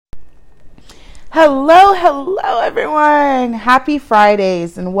Hello, everyone. Happy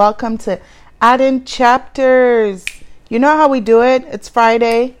Fridays and welcome to Add-in Chapters. You know how we do it. It's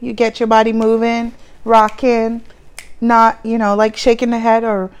Friday. You get your body moving, rocking, not, like shaking the head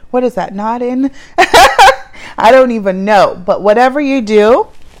or what is that? Nodding? I don't even know. But whatever you do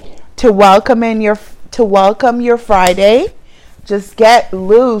to welcome your Friday, just get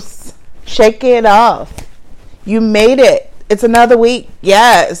loose. Shake it off. You made it. It's another week.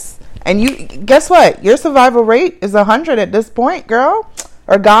 Yes. And you, guess what? Your survival rate is 100 at this point, girl.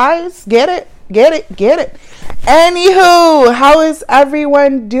 Or guys, get it. Anywho, how is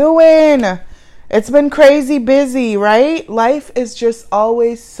everyone doing? It's been crazy busy, right? Life is just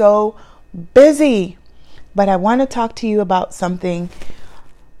always so busy. But I want to talk to you about something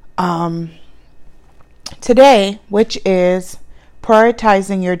today, which is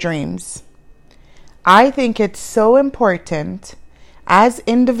prioritizing your dreams. I think it's so important as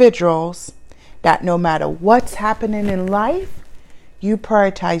individuals that no matter what's happening in life, you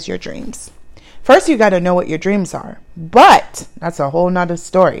prioritize your dreams. First, you got to know what your dreams are, but that's a whole nother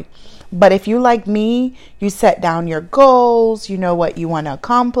story. But if you, like me, you set down your goals, you know what you want to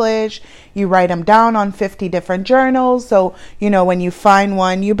accomplish, you write them down on 50 different journals. So, when you find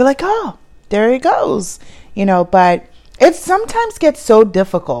one, you'll be like, oh, there it goes, but it sometimes gets so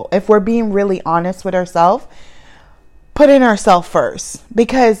difficult if we're being really honest with ourselves. Putting ourselves first,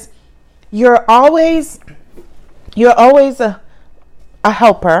 because you're always a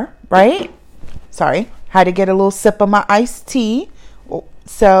helper, right? Sorry, had to get a little sip of my iced tea.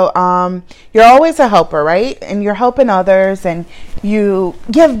 So you're always a helper, right? And you're helping others and you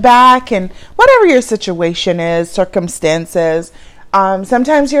give back, and whatever your situation is, circumstances,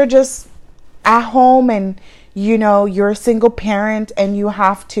 sometimes you're just at home and you're a single parent and you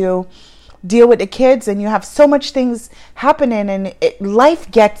have to deal with the kids and you have so much things happening and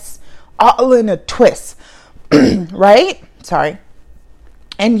life gets all in a twist, right? Sorry.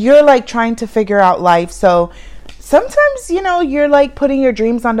 And you're like trying to figure out life. So sometimes, you're like putting your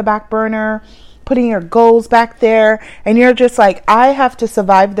dreams on the back burner, putting your goals back there, and you're just like, I have to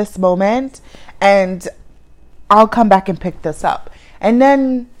survive this moment and I'll come back and pick this up. And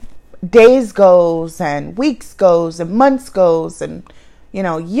then days goes and weeks goes and months goes and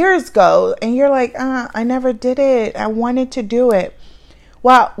years go, and you're like, I never did it. I wanted to do it.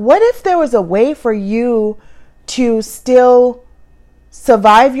 Well, what if there was a way for you to still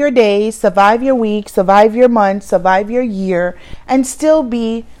survive your days, survive your week, survive your month, survive your year, and still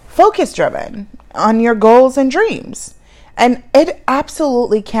be focus driven on your goals and dreams? And it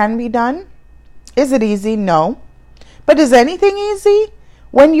absolutely can be done. Is it easy? No. But is anything easy?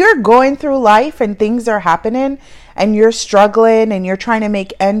 When you're going through life and things are happening and you're struggling and you're trying to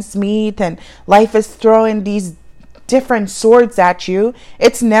make ends meet and life is throwing these different swords at you,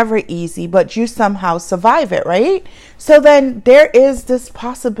 it's never easy, but you somehow survive it, right? So then there is this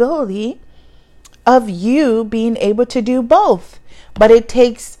possibility of you being able to do both. But it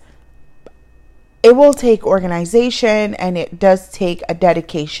will take organization, and it does take a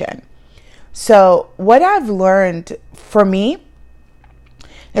dedication. So what I've learned for me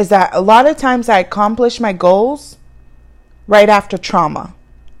is that a lot of times I accomplish my goals right after trauma.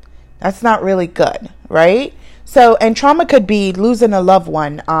 That's not really good, right? So, and trauma could be losing a loved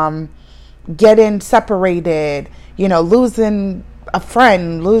one, getting separated, losing a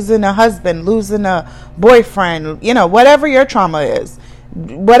friend, losing a husband, losing a boyfriend, whatever your trauma is,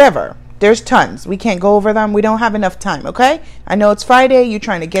 whatever. There's tons. We can't go over them. We don't have enough time, okay? I know it's Friday. You're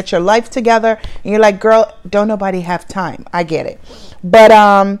trying to get your life together. And you're like, girl, don't nobody have time. I get it. But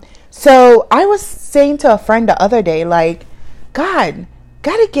so I was saying to a friend the other day, like, God,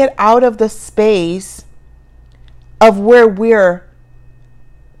 got to get out of the space of where we're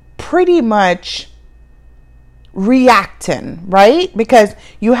pretty much reacting, right? Because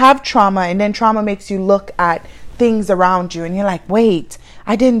you have trauma, and then trauma makes you look at things around you and you're like, wait,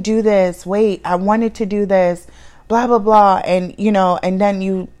 I didn't do this. Wait, I wanted to do this, blah, blah, blah. And, and then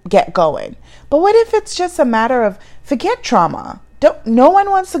you get going. But what if it's just a matter of forget trauma? No one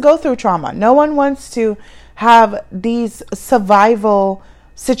wants to go through trauma. No one wants to have these survival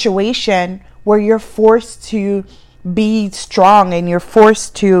situation where you're forced to be strong and you're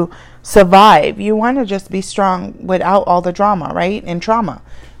forced to survive. You want to just be strong without all the drama, right? And trauma.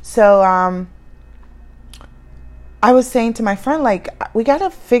 So, I was saying to my friend, like, we got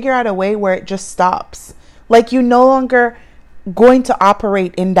to figure out a way where it just stops. Like, you're no longer going to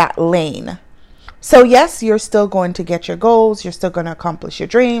operate in that lane. So yes, you're still going to get your goals. You're still going to accomplish your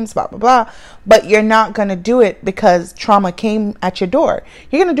dreams, blah, blah, blah. But you're not going to do it because trauma came at your door.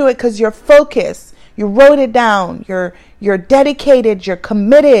 You're going to do it because you're focused. You wrote it down. You're dedicated. You're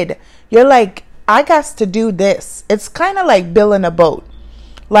committed. You're like I got to do this. It's kind of like building a boat.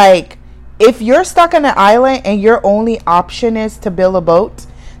 Like, if you're stuck on an island and your only option is to build a boat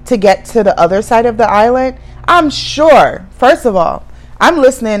to get to the other side of the island, I'm sure, first of all, I'm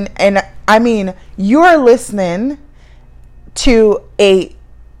listening, and I mean, you're listening to a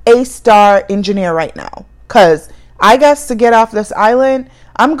A-star engineer right now, because I got to get off this island.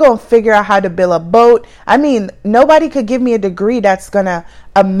 I'm going to figure out how to build a boat. I mean, nobody could give me a degree that's going to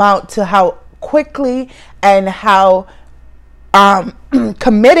amount to how quickly and how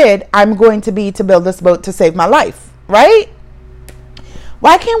committed I'm going to be to build this boat to save my life, right?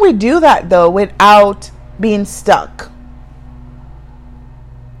 Why can't we do that, though, without being stuck?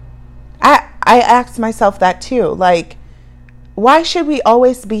 I asked myself that too. Like, why should we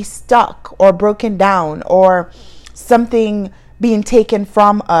always be stuck or broken down or something being taken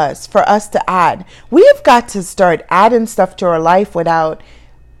from us for us to add? We've got to start adding stuff to our life without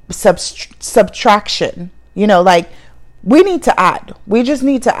subtraction. You know, like, we need to add. We just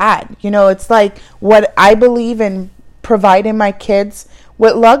need to add. You know, it's like what I believe in providing my kids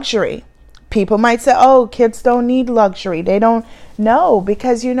with luxury. People might say, oh, kids don't need luxury. They don't know,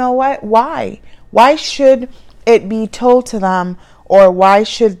 because you know what? Why? Why should it be told to them, or why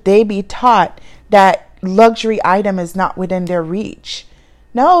should they be taught that luxury item is not within their reach?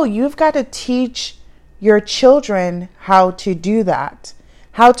 No, you've got to teach your children how to do that,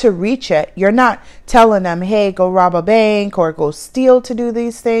 how to reach it. You're not telling them, hey, go rob a bank or go steal to do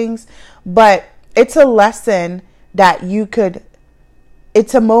these things, but it's a lesson that you could,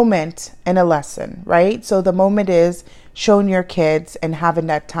 it's a moment and a lesson, right? So the moment is showing your kids and having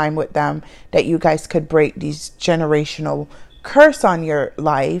that time with them that you guys could break these generational curse on your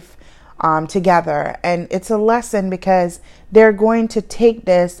life together. And it's a lesson because they're going to take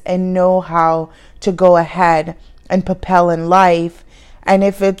this and know how to go ahead and propel in life. And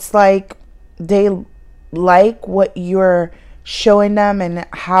if it's like they like what you're showing them and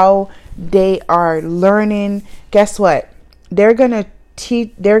how they are learning, guess what? They're going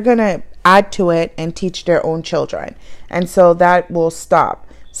to add to it and teach their own children. And so that will stop.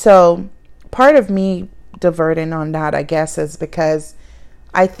 So part of me diverting on that, I guess, is because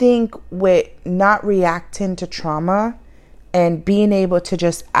I think with not reacting to trauma and being able to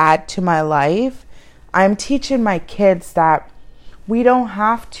just add to my life, I'm teaching my kids that we don't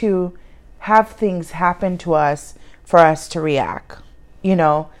have to have things happen to us for us to react. You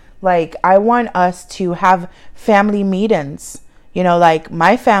know, like, I want us to have family meetings. You know, like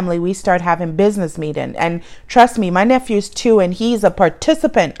my family, we start having business meeting. And trust me, my nephew's 2 and he's a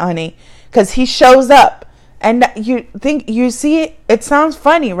participant, honey, because he shows up. And you see, it sounds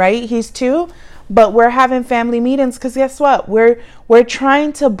funny, right? He's 2, but we're having family meetings because guess what? We're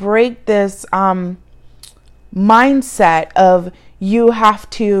trying to break this mindset of you have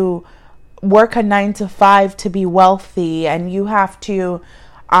to work a 9 to 5 to be wealthy, and you have to,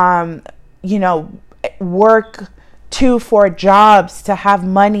 work 2-4 jobs to have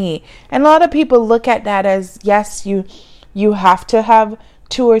money. And a lot of people look at that as, yes, you have to have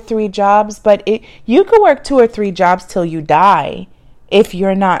 2 or 3 jobs, but you could work 2 or 3 jobs till you die if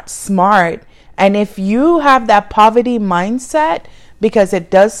you're not smart. And if you have that poverty mindset, because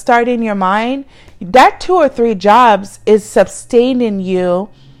it does start in your mind, that 2 or 3 jobs is sustaining you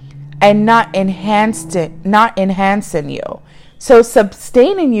and not enhancing you. So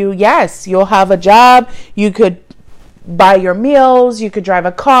sustaining you, yes, you'll have a job, you could buy your meals, you could drive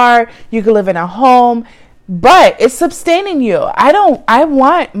a car, you could live in a home, but it's sustaining you. I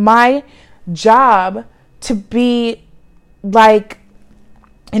want my job to be like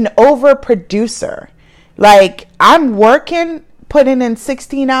an overproducer. Like, I'm working, putting in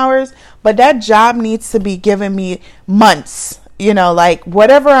 16 hours, but that job needs to be giving me months. You know, like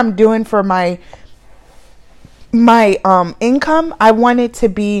whatever I'm doing for my income, I want it to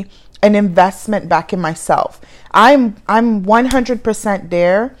be an investment back in myself. I'm 100%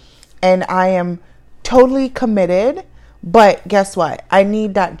 there, and I am totally committed. But guess what? I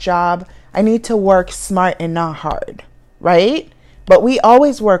need that job. I need to work smart and not hard, right? But we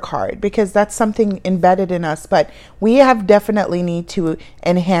always work hard because that's something embedded in us. But we have definitely need to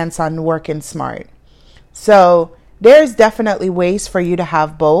enhance on working smart. So there's definitely ways for you to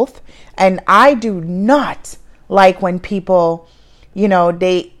have both. And I do not like when people, you know,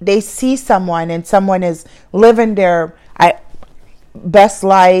 they see someone and someone is living their best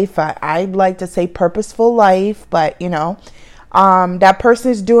life. I'd like to say purposeful life, but you know, that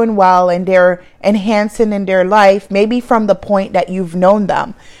person is doing well and they're enhancing in their life, maybe from the point that you've known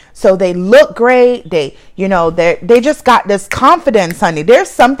them. So they look great. They just got this confidence, honey. There's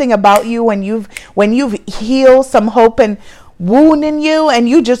something about you when you've healed some hope and wounding you, and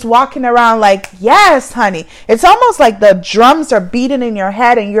you just walking around like, yes, honey. It's almost like the drums are beating in your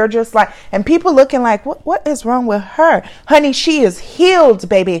head, and you're just like, and people looking like, what is wrong with her? Honey, she is healed,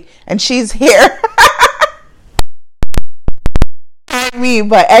 baby, and she's here.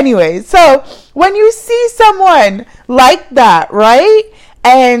 But anyway, so when you see someone like that, right?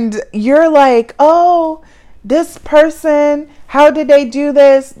 And you're like, oh, this person, how did they do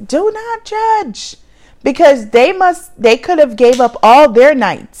this? Do not judge. Because they could have gave up all their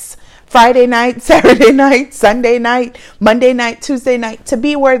nights, Friday night, Saturday night, Sunday night, Monday night, Tuesday night, to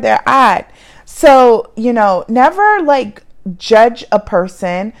be where they're at. So, never like judge a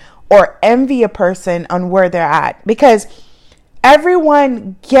person or envy a person on where they're at, because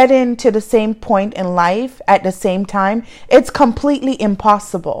everyone getting to the same point in life at the same time, it's completely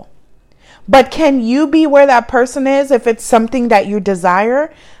impossible. But can you be where that person is if it's something that you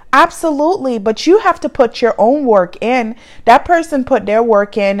desire? Absolutely, but you have to put your own work in. That person put their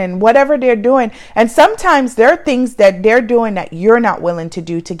work in, and whatever they're doing. And sometimes there are things that they're doing that you're not willing to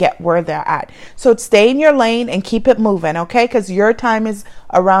do to get where they're at. So stay in your lane and keep it moving, okay? Because your time is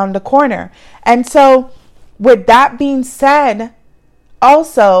around the corner. And so with that being said,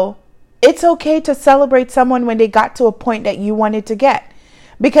 also, it's okay to celebrate someone when they got to a point that you wanted to get.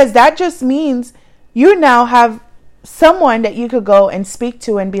 Because that just means you now have someone that you could go and speak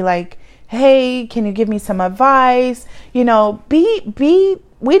to and be like, hey, can you give me some advice? We need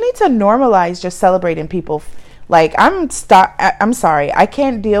to normalize just celebrating people. Like, I'm sorry, I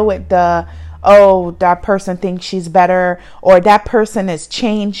can't deal with the, oh, that person thinks she's better, or that person is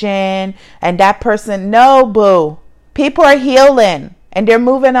changing, and that person, no, boo. People are healing and they're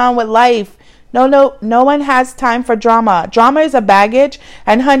moving on with life. No one has time for drama. Drama is a baggage.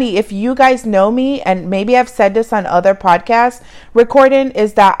 And honey, if you guys know me, and maybe I've said this on other podcasts recording,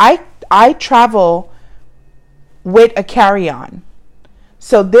 is that I travel with a carry-on.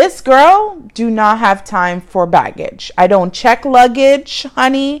 So this girl do not have time for baggage. I don't check luggage,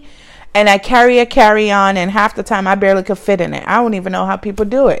 honey. And I carry a carry-on, and half the time I barely could fit in it. I don't even know how people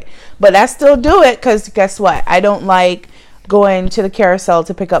do it. But I still do it because guess what? I don't like going to the carousel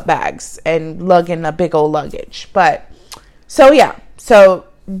to pick up bags and lugging a big old luggage. But so yeah, so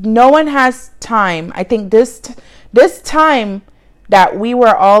no one has time. I think this time that we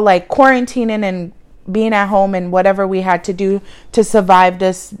were all like quarantining and being at home and whatever we had to do to survive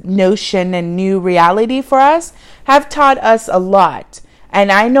this notion and new reality for us have taught us a lot.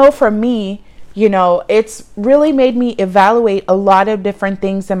 And I know for me, it's really made me evaluate a lot of different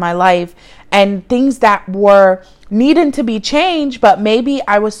things in my life, and things that were needing to be changed, but maybe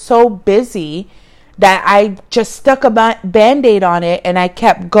I was so busy that I just stuck a band-aid on it and I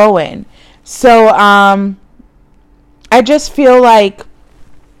kept going. So I just feel like,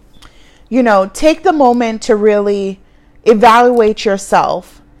 take the moment to really evaluate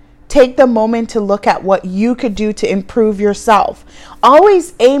yourself. Take the moment to look at what you could do to improve yourself.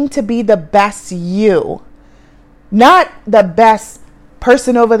 Always aim to be the best you, not the best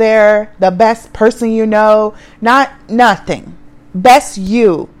person over there, the best person not nothing. Best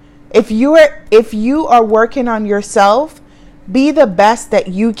you. If you are working on yourself, be the best that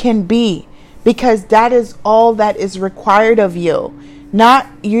you can be, because that is all that is required of you.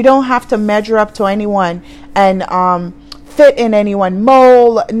 You don't have to measure up to anyone and fit in anyone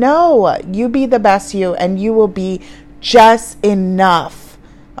mold. No, you be the best you, and you will be just enough.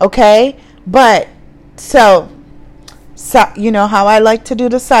 Okay? But so you know how I like to do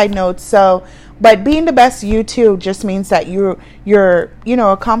the side notes. So, but being the best you too just means that you're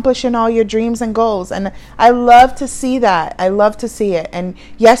accomplishing all your dreams and goals. And I love to see that. I love to see it. And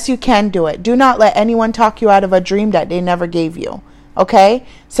yes, you can do it. Do not let anyone talk you out of a dream that they never gave you. Okay?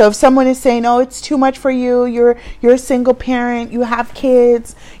 So if someone is saying, oh, it's too much for you, you're a single parent, you have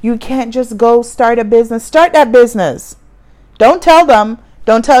kids, you can't just go start a business, start that business. Don't tell them.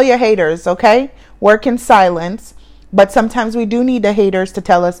 Don't tell your haters, okay? Work in silence. But sometimes we do need the haters to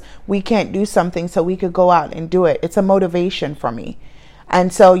tell us we can't do something so we could go out and do it. It's a motivation for me.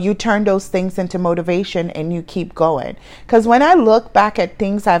 And so you turn those things into motivation and you keep going. Because when I look back at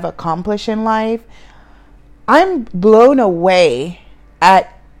things I've accomplished in life, I'm blown away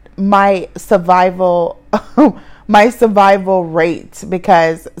at my survival rate,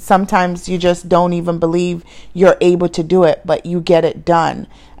 because sometimes you just don't even believe you're able to do it, but you get it done.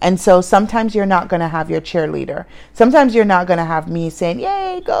 And so sometimes you're not going to have your cheerleader. Sometimes you're not going to have me saying,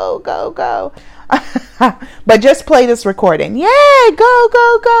 yay, go, go, go. But just play this recording. Yay, go,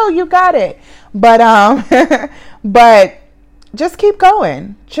 go, go. You got it. But, but just keep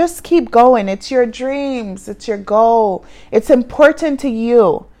going. Just keep going. It's your dreams. It's your goal. It's important to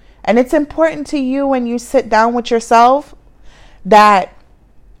you. And it's important to you when you sit down with yourself that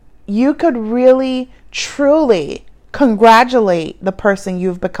you could really, truly congratulate the person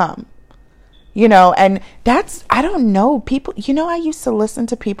you've become. And that's, I don't know, people, I used to listen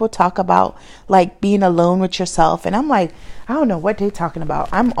to people talk about like being alone with yourself. And I'm like, I don't know what they're talking about.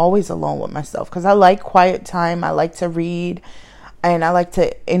 I'm always alone with myself because I like quiet time. I like to read and I like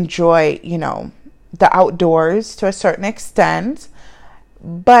to enjoy, the outdoors to a certain extent.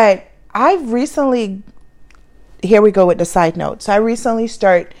 But I've recently, here we go with the side note. So I recently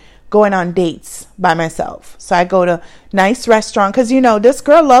start going on dates by myself. So I go to nice restaurant because, this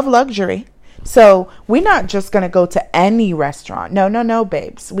girl love luxury. So we're not just going to go to any restaurant. No,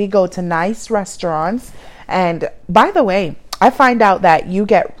 babes. We go to nice restaurants. And by the way, I find out that you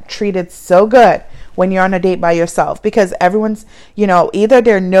get treated so good when you're on a date by yourself because everyone's, either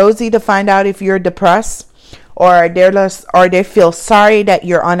they're nosy to find out if you're depressed or they feel sorry that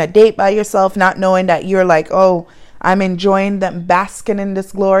you're on a date by yourself, not knowing that you're like, oh, I'm enjoying them basking in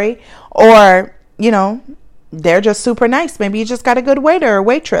this glory. Or, they're just super nice. Maybe you just got a good waiter or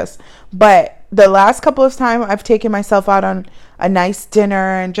waitress. But the last couple of times I've taken myself out on a nice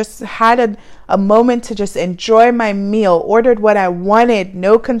dinner and just had a moment to just enjoy my meal, ordered what I wanted,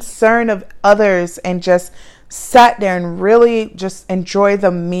 no concern of others, and just sat there and really just enjoy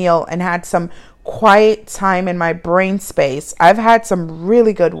the meal and had some quiet time in my brain space. I've had some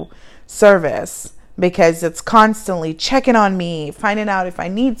really good service because it's constantly checking on me, finding out if I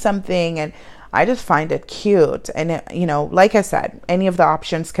need something, and I just find it cute. And, like I said, any of the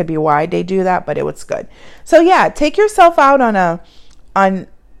options could be why they do that, but it was good. So yeah, take yourself out on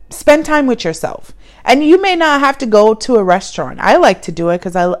spend time with yourself. And you may not have to go to a restaurant. I like to do it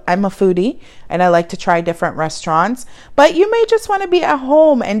because I'm a foodie and I like to try different restaurants. But you may just want to be at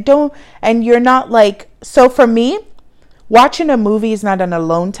home and you're not like, so for me, watching a movie is not an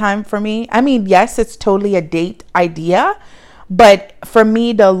alone time for me. I mean, yes, it's totally a date idea. But for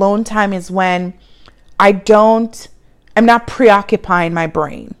me, the alone time is when I'm not preoccupying my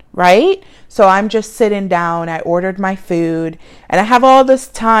brain, right? So I'm just sitting down, I ordered my food, and I have all this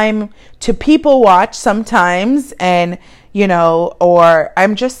time to people watch sometimes, and, or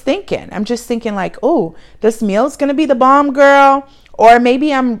I'm just thinking like, oh, this meal's going to be the bomb, girl. Or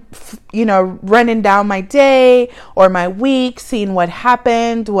maybe I'm, running down my day or my week, seeing what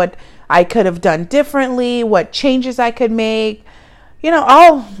happened, what I could have done differently, what changes I could make,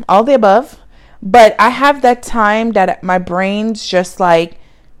 all the above. But I have that time that my brain's just like,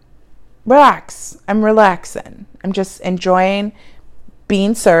 relax. I'm relaxing. I'm just enjoying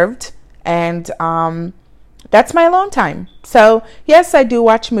being served. And that's my alone time. So yes, I do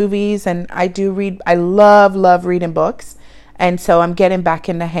watch movies and I do read. I love reading books. And so I'm getting back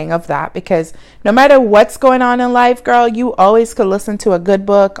in the hang of that because no matter what's going on in life, girl, you always could listen to a good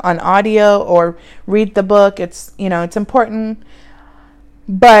book on audio or read the book. It's, it's important.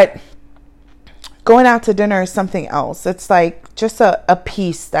 But going out to dinner is something else. It's like just a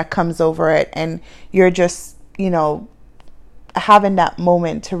peace that comes over it. And you're just, having that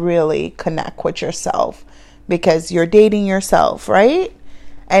moment to really connect with yourself because you're dating yourself, right?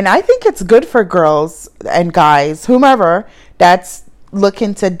 And I think it's good for girls and guys, whomever, that's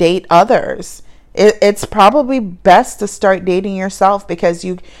looking to date others. It's probably best to start dating yourself because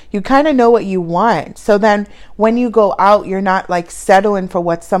you kind of know what you want. So then when you go out, you're not like settling for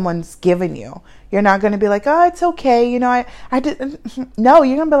what someone's giving you. You're not going to be like, oh, it's okay. I didn't. No,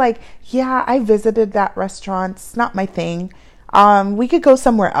 you're going to be like, yeah, I visited that restaurant. It's not my thing. We could go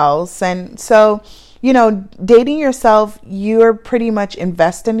somewhere else. And so, dating yourself, you're pretty much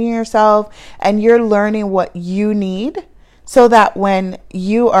investing in yourself and you're learning what you need so that when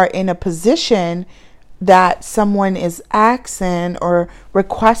you are in a position that someone is asking or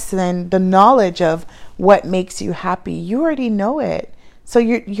requesting the knowledge of what makes you happy, you already know it. So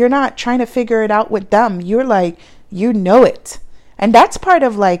you're not trying to figure it out with them. You're like, it. And that's part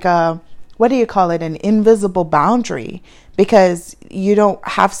of like what do you call it? An invisible boundary, because you don't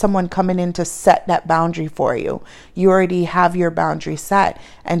have someone coming in to set that boundary for you. You already have your boundary set.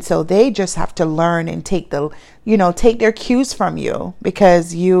 And so they just have to learn and take their cues from you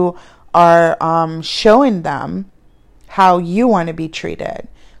because you are showing them how you want to be treated.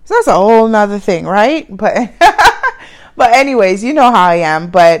 So that's a whole nother thing, right? But anyways, you know how I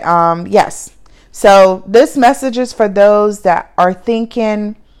am. But yes. So this message is for those that are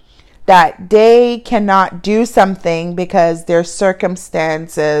thinking that they cannot do something because their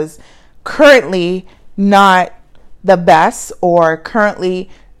circumstances currently not the best, or currently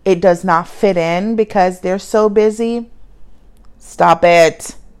it does not fit in because they're so busy. Stop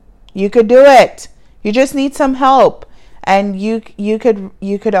it. You could do it. You just need some help, and you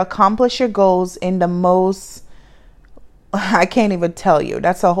could accomplish your goals in the most I can't even tell you.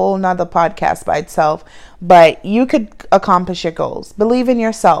 That's a whole nother podcast by itself. But you could accomplish your goals. Believe in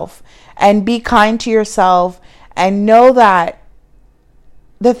yourself and be kind to yourself, and know that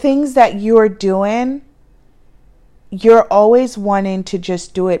the things that you're doing, you're always wanting to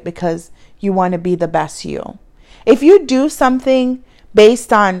just do it because you want to be the best you. If you do something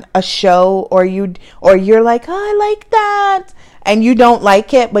based on a show, or you're like, oh, I like that, and you don't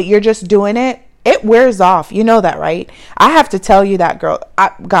like it, but you're just doing it, it wears off. You know that, right? I have to tell you that,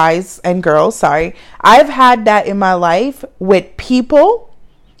 guys and girls, sorry. I've had that in my life with people,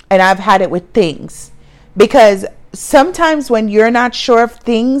 and I've had it with things. Because sometimes when you're not sure of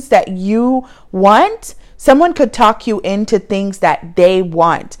things that you want, someone could talk you into things that they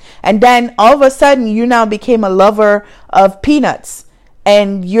want. And then all of a sudden, you now became a lover of peanuts.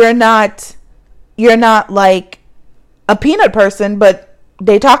 And you're not like a peanut person, but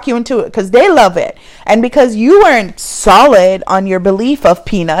they talk you into it because they love it. And because you weren't solid on your belief of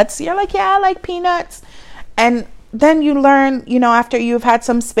peanuts, you're like, yeah, I like peanuts. And then you learn, after you've had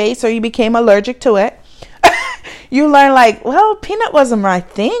some space, or you became allergic to it, you learn like, well, peanut wasn't my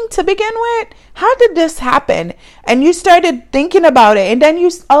thing to begin with. How did this happen? And you started thinking about it. And then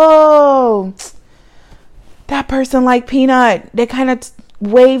that person liked peanut. They kind of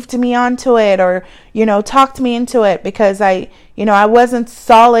waved me onto it, or, talked me into it, because I wasn't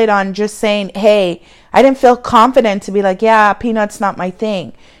solid on just saying, hey, I didn't feel confident to be like, yeah, peanut's not my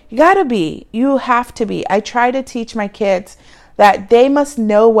thing. You have to be. I try to teach my kids that they must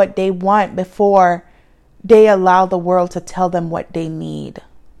know what they want before they allow the world to tell them what they need.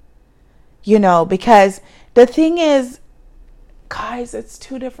 Because the thing is, guys, it's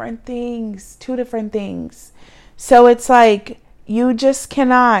two different things. So it's like, you just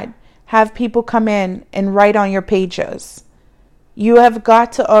cannot have people come in and write on your pages. You have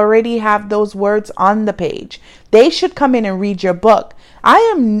got to already have those words on the page. They should come in and read your book.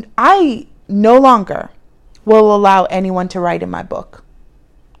 I no longer will allow anyone to write in my book.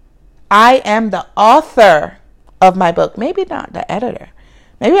 I am the author of my book. Maybe not the editor.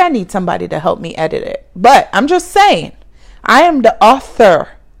 Maybe I need somebody to help me edit it. But I'm just saying, I am the author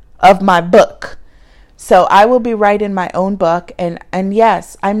of my book. So I will be writing my own book. And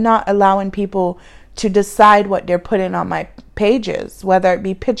yes, I'm not allowing people to decide what they're putting on my pages, whether it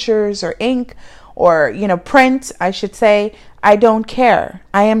be pictures or ink or, print, I should say. I don't care.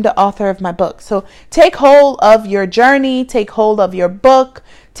 I am the author of my book. So take hold of your journey, take hold of your book,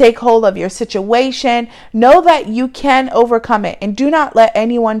 take hold of your situation. Know that you can overcome it, and do not let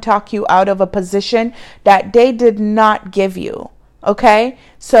anyone talk you out of a position that they did not give you. Okay?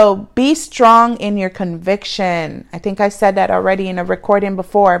 So be strong in your conviction. I think I said that already in a recording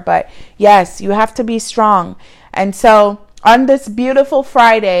before, but yes, you have to be strong. And so on this beautiful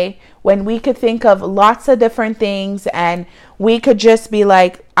Friday, when we could think of lots of different things and we could just be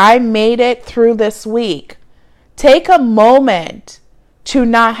like, I made it through this week. Take a moment to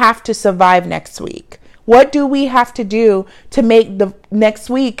not have to survive next week. What do we have to do to make the next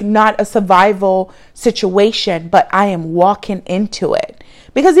week not a survival situation, but I am walking into it?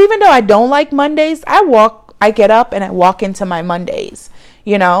 Because even though I don't like Mondays, I get up and I walk into my Mondays,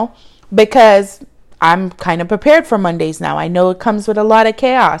 because I'm kind of prepared for Mondays now. I know it comes with a lot of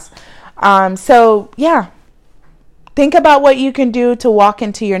chaos. So yeah, think about what you can do to walk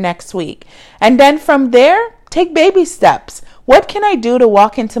into your next week. And then from there, take baby steps. What can I do to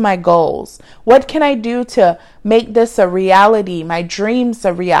walk into my goals? What can I do to make this a reality, my dreams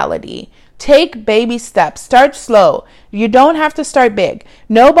a reality? Take baby steps. Start slow. You don't have to start big.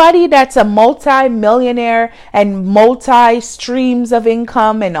 Nobody that's a multi-millionaire and multi-streams of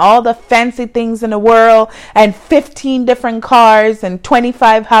income and all the fancy things in the world and 15 different cars and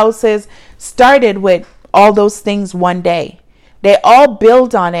 25 houses started with all those things one day. They all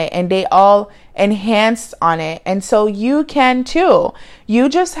build on it and they all enhanced on it. And so you can too. You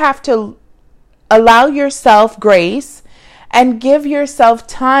just have to allow yourself grace and give yourself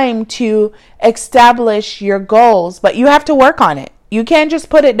time to establish your goals. But you have to work on it. You can't just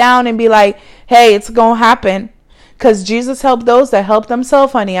put it down and be like, hey, it's going to happen. Because Jesus helped those that help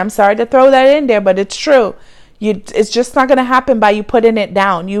themselves, honey. I'm sorry to throw that in there, but it's true. It's just not going to happen by you putting it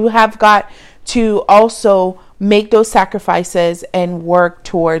down. You have got to also make those sacrifices and work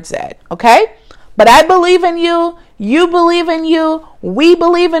towards it. Okay? But I believe in you. You believe in you. We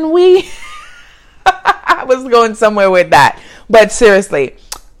believe in we. I was going somewhere with that. But seriously,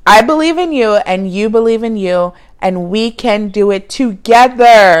 I believe in you and you believe in you, and we can do it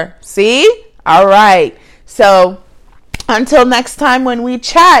together. See? All right. So until next time when we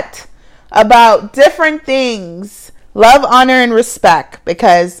chat about different things, love, honor, and respect.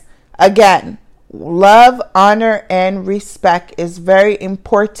 Because again, love, honor, and respect is very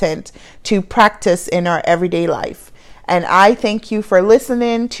important to practice in our everyday life. And I thank you for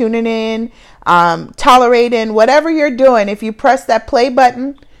listening, tuning in, tolerating, whatever you're doing. If you press that play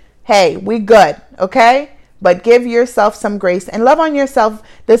button, hey, we good, okay? But give yourself some grace and love on yourself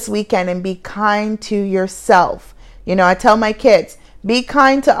this weekend and be kind to yourself. You know, I tell my kids, be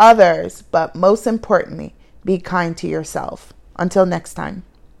kind to others, but most importantly, be kind to yourself. Until next time.